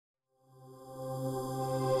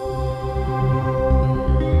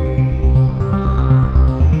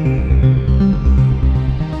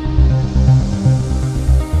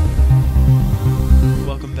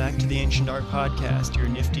Podcast, your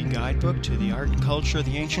nifty guidebook to the art and culture of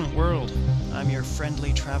the ancient world. I'm your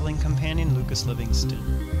friendly traveling companion, Lucas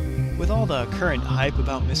Livingston. With all the current hype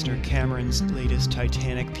about Mr. Cameron's latest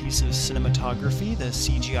Titanic piece of cinematography, the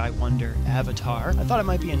CGI wonder Avatar, I thought it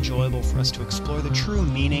might be enjoyable for us to explore the true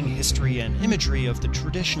meaning, history, and imagery of the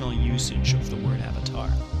traditional usage of the word avatar.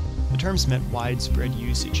 The term's met widespread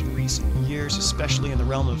usage in recent years, especially in the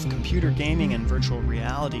realm of computer gaming and virtual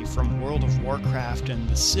reality, from World of Warcraft and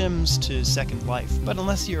The Sims to Second Life. But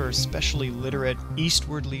unless you're especially literate,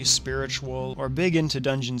 eastwardly spiritual, or big into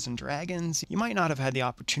Dungeons and Dragons, you might not have had the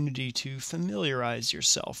opportunity to familiarize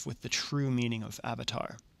yourself with the true meaning of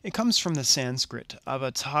avatar. It comes from the Sanskrit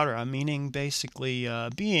avatara, meaning basically a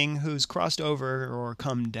being who's crossed over or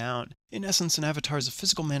come down. In essence, an avatar is a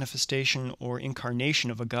physical manifestation or incarnation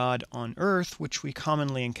of a god on Earth, which we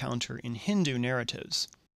commonly encounter in Hindu narratives.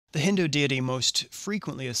 The Hindu deity most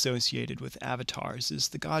frequently associated with avatars is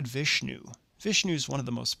the god Vishnu. Vishnu is one of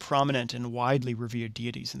the most prominent and widely revered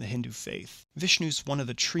deities in the Hindu faith. Vishnu is one of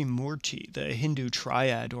the Trimurti, the Hindu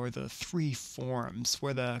triad, or the three forms,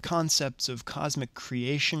 where the concepts of cosmic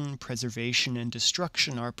creation, preservation, and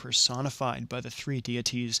destruction are personified by the three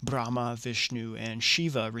deities Brahma, Vishnu, and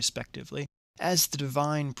Shiva, respectively. As the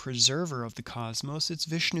divine preserver of the cosmos, it's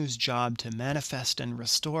Vishnu's job to manifest and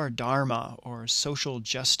restore dharma, or social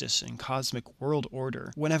justice and cosmic world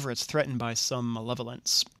order, whenever it's threatened by some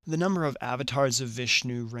malevolence. The number of avatars of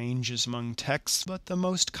Vishnu ranges among texts, but the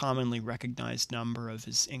most commonly recognized number of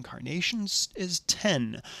his incarnations is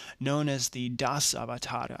 10, known as the Das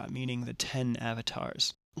Avatara, meaning the 10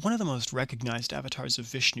 avatars. One of the most recognized avatars of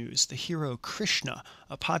Vishnu is the hero Krishna,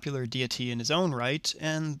 a popular deity in his own right,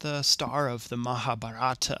 and the star of the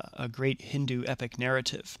Mahabharata, a great Hindu epic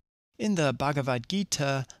narrative. In the Bhagavad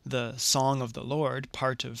Gita, the Song of the Lord,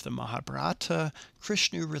 part of the Mahabharata,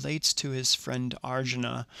 Krishna relates to his friend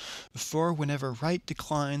Arjuna, "For whenever right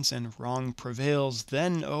declines and wrong prevails,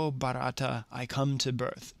 then, O Bharata, I come to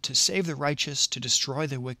birth. To save the righteous, to destroy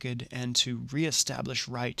the wicked, and to re-establish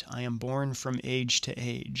right, I am born from age to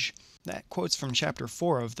age." That quote's from chapter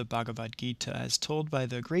 4 of the Bhagavad Gita, as told by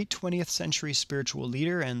the great 20th century spiritual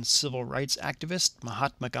leader and civil rights activist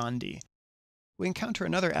Mahatma Gandhi. We encounter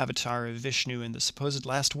another avatar of Vishnu in the supposed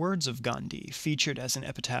last words of Gandhi, featured as an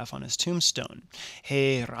epitaph on his tombstone,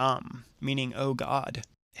 Hey Ram, meaning O God.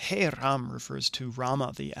 Hey Ram refers to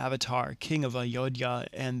Rama, the avatar, king of Ayodhya,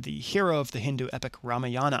 and the hero of the Hindu epic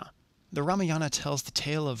Ramayana. The Ramayana tells the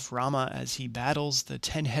tale of Rama as he battles the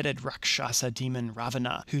 10-headed Rakshasa demon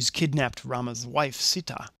Ravana, who's kidnapped Rama's wife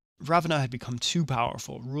Sita. Ravana had become too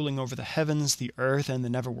powerful, ruling over the heavens, the earth, and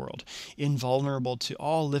the netherworld, invulnerable to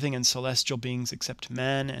all living and celestial beings except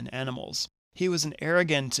man and animals. He was an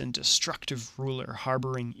arrogant and destructive ruler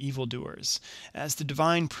harboring evildoers. As the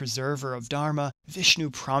divine preserver of Dharma,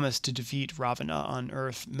 Vishnu promised to defeat Ravana on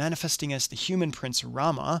earth, manifesting as the human prince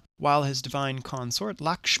Rama, while his divine consort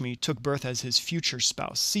Lakshmi took birth as his future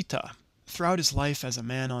spouse Sita. Throughout his life as a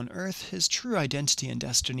man on earth, his true identity and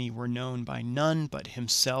destiny were known by none but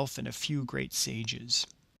himself and a few great sages.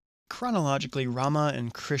 Chronologically, Rama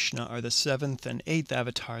and Krishna are the 7th and 8th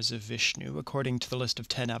avatars of Vishnu, according to the list of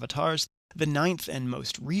 10 avatars. The 9th and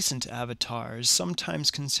most recent avatar is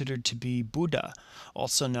sometimes considered to be Buddha,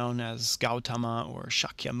 also known as Gautama or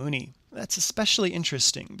Shakyamuni. That's especially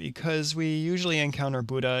interesting because we usually encounter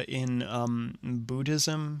Buddha in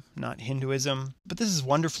Buddhism, not Hinduism. But this is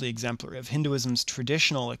wonderfully exemplary of Hinduism's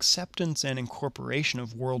traditional acceptance and incorporation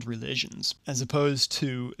of world religions, as opposed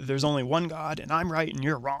to there's only one God and I'm right and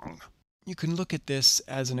you're wrong. You can look at this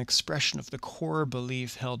as an expression of the core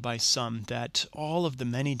belief held by some that all of the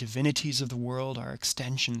many divinities of the world are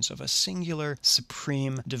extensions of a singular,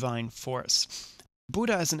 supreme, divine force.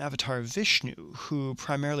 Buddha as an avatar of Vishnu, who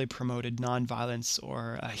primarily promoted nonviolence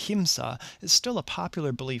or ahimsa, is still a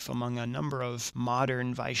popular belief among a number of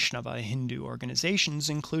modern Vaishnava Hindu organizations,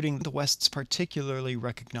 including the West's particularly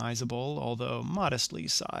recognizable, although modestly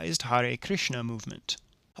sized, Hare Krishna movement.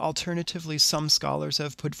 Alternatively, some scholars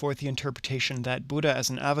have put forth the interpretation that Buddha as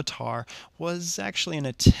an avatar was actually an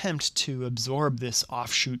attempt to absorb this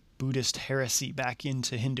offshoot Buddhist heresy back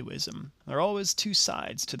into Hinduism. There are always two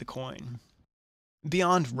sides to the coin.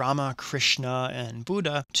 Beyond Rama, Krishna, and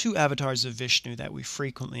Buddha, 2 avatars of Vishnu that we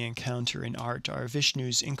frequently encounter in art are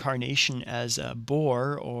Vishnu's incarnation as a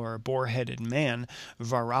boar, or boar-headed man,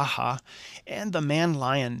 Varaha, and the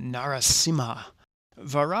man-lion, Narasimha.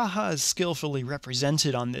 Varaha is skillfully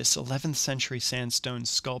represented on this 11th century sandstone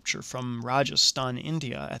sculpture from Rajasthan,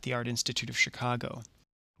 India at the Art Institute of Chicago.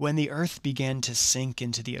 When the earth began to sink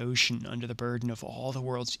into the ocean under the burden of all the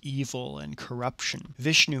world's evil and corruption,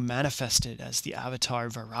 Vishnu manifested as the avatar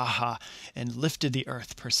Varaha and lifted the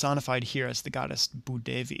earth, personified here as the goddess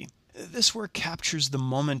Bhudevi. This work captures the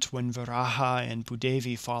moment when Varaha and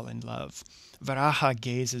Bhudevi fall in love. Varaha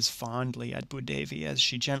gazes fondly at Bhudevi as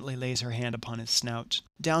she gently lays her hand upon his snout.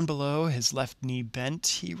 Down below, his left knee bent,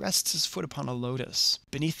 he rests his foot upon a lotus.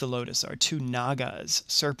 Beneath the lotus are two Nagas,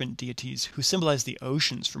 serpent deities, who symbolize the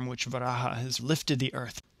oceans from which Varaha has lifted the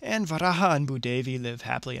earth. And Varaha and Bhudevi live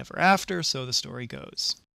happily ever after, so the story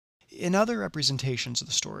goes. In other representations of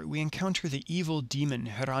the story, we encounter the evil demon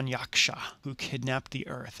Hiranyaksha, who kidnapped the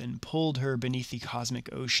earth and pulled her beneath the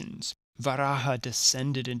cosmic oceans. Varaha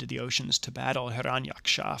descended into the oceans to battle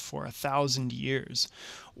Hiranyaksha for 1,000 years.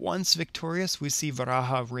 Once victorious, we see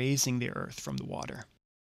Varaha raising the earth from the water.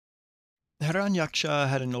 Hiranyaksha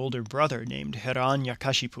had an older brother named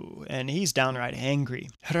Hiranyakashipu, and he's downright angry.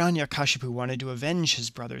 Hiranyakashipu wanted to avenge his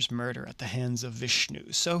brother's murder at the hands of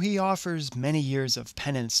Vishnu, so he offers many years of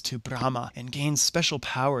penance to Brahma and gains special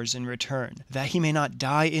powers in return, that he may not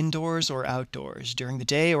die indoors or outdoors, during the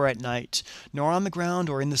day or at night, nor on the ground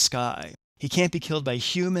or in the sky. He can't be killed by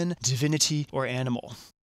human, divinity, or animal.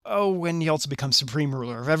 Oh, and he also becomes supreme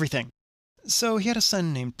ruler of everything. So he had a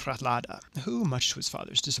son named Prahlada, who, much to his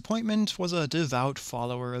father's disappointment, was a devout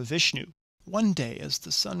follower of Vishnu. One day, as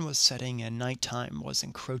the sun was setting and nighttime was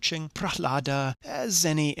encroaching, Prahlada, as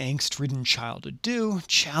any angst-ridden child would do,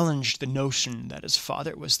 challenged the notion that his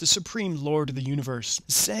father was the supreme lord of the universe,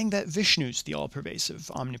 saying that Vishnu's the all-pervasive,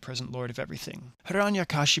 omnipresent lord of everything.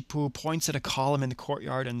 Hiranyakashipu points at a column in the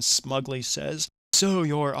courtyard and smugly says, "So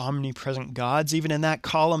you're omnipresent gods even in that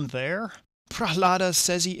column there?" Prahlada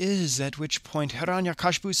says he is, at which point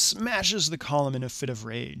Hiranyakashipu smashes the column in a fit of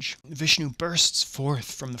rage. Vishnu bursts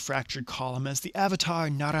forth from the fractured column as the avatar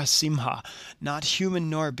Narasimha, not human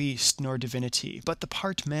nor beast nor divinity, but the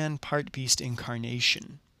part man, part beast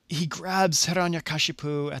incarnation. He grabs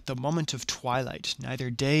Hiranyakashipu at the moment of twilight, neither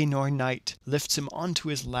day nor night, lifts him onto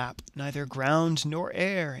his lap, neither ground nor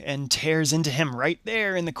air, and tears into him right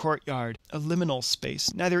there in the courtyard, a liminal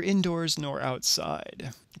space, neither indoors nor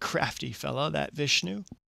outside. Crafty fella, that Vishnu.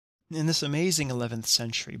 In this amazing 11th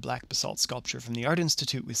century black basalt sculpture from the Art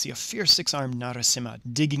Institute, we see a fierce six-armed Narasimha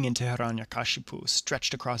digging into Hiranyakashipu,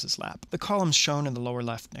 stretched across his lap. The column's shown in the lower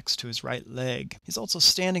left next to his right leg. He's also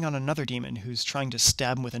standing on another demon who's trying to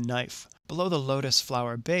stab him with a knife. Below the lotus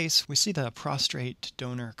flower base, we see the prostrate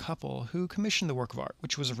donor couple who commissioned the work of art,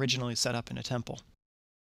 which was originally set up in a temple.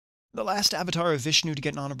 The last avatar of Vishnu to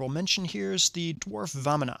get an honorable mention here is the dwarf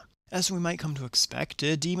Vamana. As we might come to expect,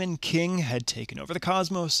 a demon king had taken over the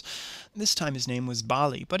cosmos. This time his name was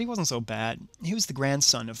Bali, but he wasn't so bad. He was the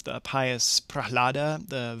grandson of the pious Prahlada,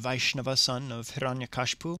 the Vaishnava son of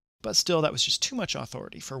Hiranyakashipu, but still that was just too much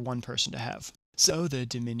authority for one person to have. So the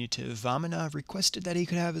diminutive Vamana requested that he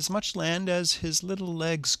could have as much land as his little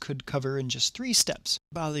legs could cover in just 3 steps.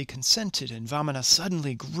 Bali consented, and Vamana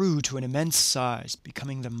suddenly grew to an immense size,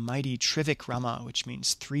 becoming the mighty Trivikrama, which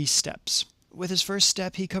means 3 steps. With his first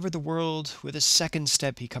step, he covered the world. With his second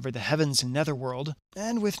step, he covered the heavens and netherworld.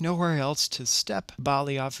 And with nowhere else to step,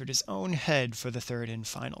 Bali offered his own head for the third and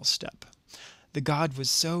final step. The god was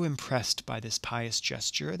so impressed by this pious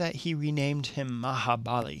gesture that he renamed him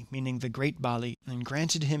Mahabali, meaning the Great Bali, and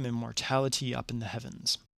granted him immortality up in the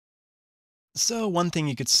heavens. So one thing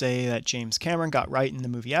you could say that James Cameron got right in the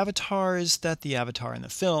movie Avatar is that the Avatar in the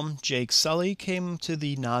film, Jake Sully, came to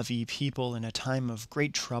the Na'vi people in a time of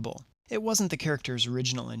great trouble. It wasn't the character's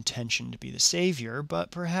original intention to be the savior,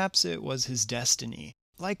 but perhaps it was his destiny.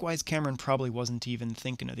 Likewise, Cameron probably wasn't even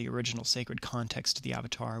thinking of the original sacred context of the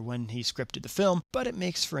Avatar when he scripted the film, but it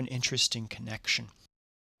makes for an interesting connection.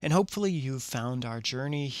 And hopefully you've found our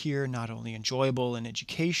journey here not only enjoyable and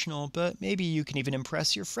educational, but maybe you can even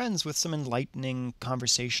impress your friends with some enlightening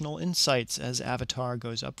conversational insights as Avatar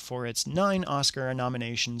goes up for its 9 Oscar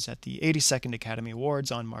nominations at the 82nd Academy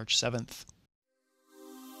Awards on March 7th.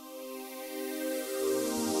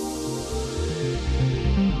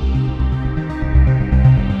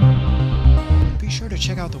 Be sure to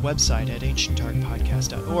check out the website at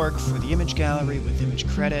ancientartpodcast.org for the image gallery with image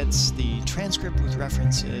credits, the transcript with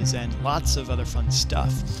references, and lots of other fun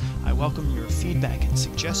stuff. I welcome your feedback and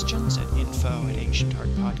suggestions at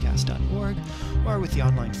info@ancientartpodcast.org or with the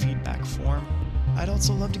online feedback form. I'd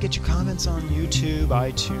also love to get your comments on YouTube,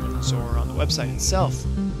 iTunes, or on the website itself.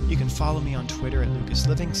 You can follow me on Twitter at Lucas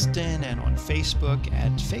Livingston and on Facebook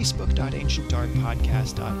at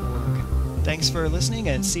facebook.ancientartpodcast.org. Thanks for listening,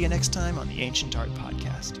 and see you next time on the Ancient Art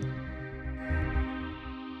Podcast.